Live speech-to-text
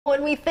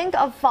When we think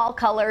of fall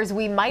colors,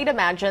 we might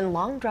imagine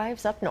long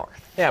drives up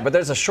north. Yeah, but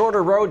there's a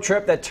shorter road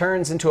trip that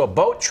turns into a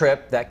boat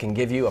trip that can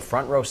give you a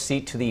front row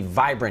seat to the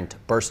vibrant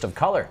burst of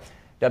color.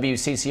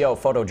 WCCO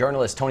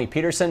photojournalist Tony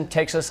Peterson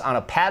takes us on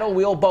a paddle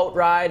wheel boat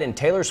ride in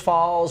Taylor's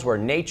Falls, where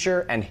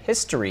nature and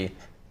history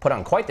put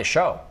on quite the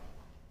show.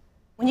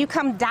 When you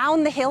come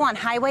down the hill on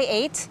Highway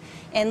 8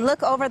 and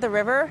look over the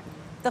river,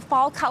 the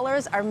fall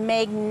colors are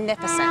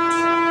magnificent.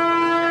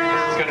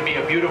 It's going to be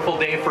a beautiful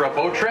day for a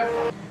boat trip.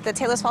 The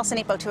Taylor's Falls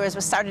Scenic Boat Tours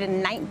was started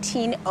in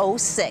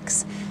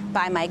 1906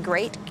 by my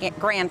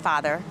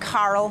great-grandfather,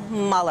 Carl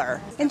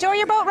Muller. Enjoy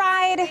your boat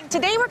ride.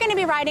 Today we're going to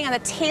be riding on the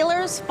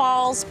Taylor's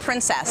Falls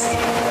Princess.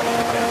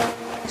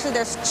 Actually,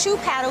 there's 2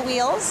 paddle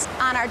wheels.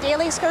 On our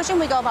daily excursion,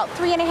 we go about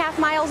 3.5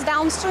 miles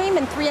downstream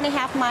and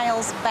 3.5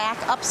 miles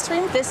back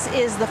upstream. This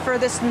is the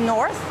furthest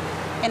north.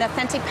 An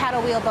authentic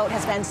paddle wheel boat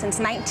has been since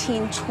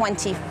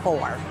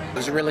 1924. It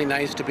was really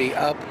nice to be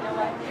up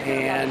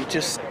and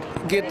just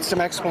get some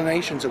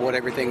explanations of what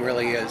everything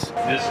really is.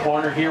 This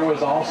corner here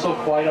was also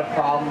quite a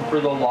problem for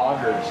the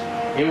loggers.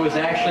 It was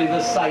actually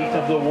the site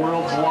of the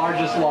world's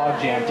largest log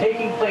jam,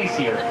 taking place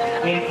here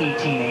in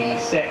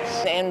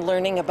 1886. And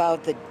learning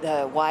about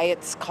why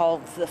it's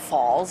called the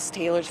Falls,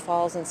 Taylor's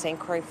Falls and St.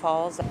 Croix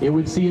Falls. It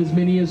would see as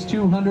many as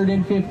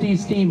 250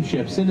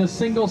 steamships in a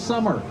single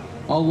summer,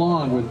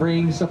 along with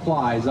bringing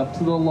supplies up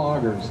to the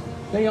loggers.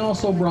 They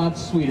also brought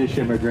Swedish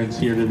immigrants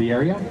here to the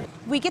area.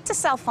 We get to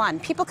sell fun.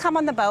 People come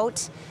on the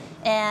boat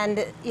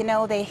and, you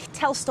know, they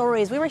tell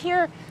stories. We were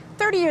here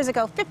 30 years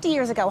ago, 50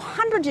 years ago,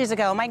 100 years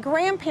ago. My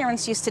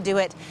grandparents used to do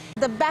it.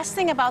 The best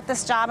thing about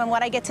this job and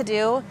what I get to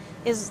do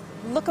is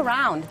look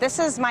around. This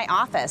is my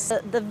office.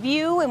 The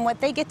view and what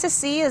they get to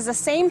see is the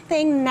same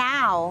thing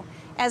now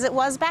as it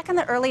was back in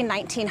the early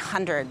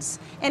 1900s.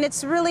 And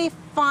it's really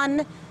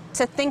fun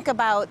to think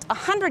about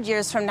 100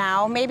 years from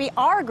now, maybe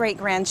our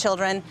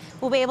great-grandchildren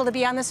will be able to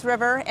be on this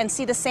river and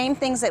see the same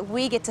things that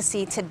we get to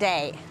see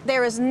today.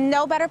 There is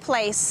no better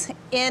place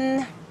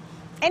in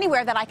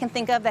anywhere that I can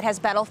think of that has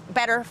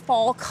better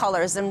fall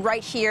colors than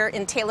right here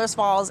in Taylor's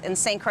Falls and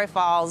St. Croix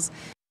Falls.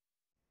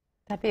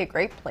 That'd be a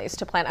great place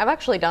to plan. I've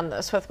actually done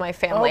this with my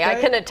family. Okay. I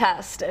can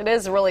attest. It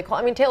is really cool.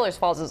 I mean, Taylor's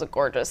Falls is a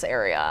gorgeous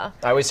area.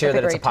 I always hear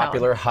that it's a great town.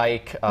 popular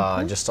hike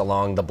just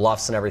along the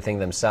bluffs and everything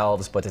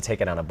themselves, but to take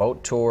it on a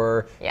boat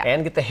tour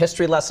and get the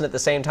history lesson at the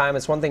same time,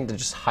 it's one thing to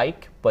just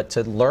hike, but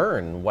to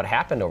learn what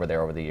happened over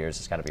there over the years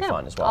has got to be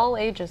fun as well. All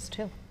ages,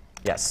 too.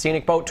 Yes,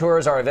 scenic boat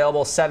tours are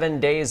available 7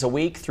 days a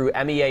week through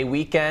MEA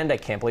weekend. I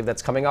can't believe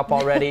that's coming up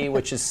already,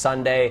 which is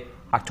Sunday,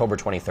 October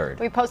 23rd.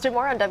 We posted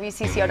more on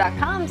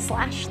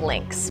WCCO.com/links.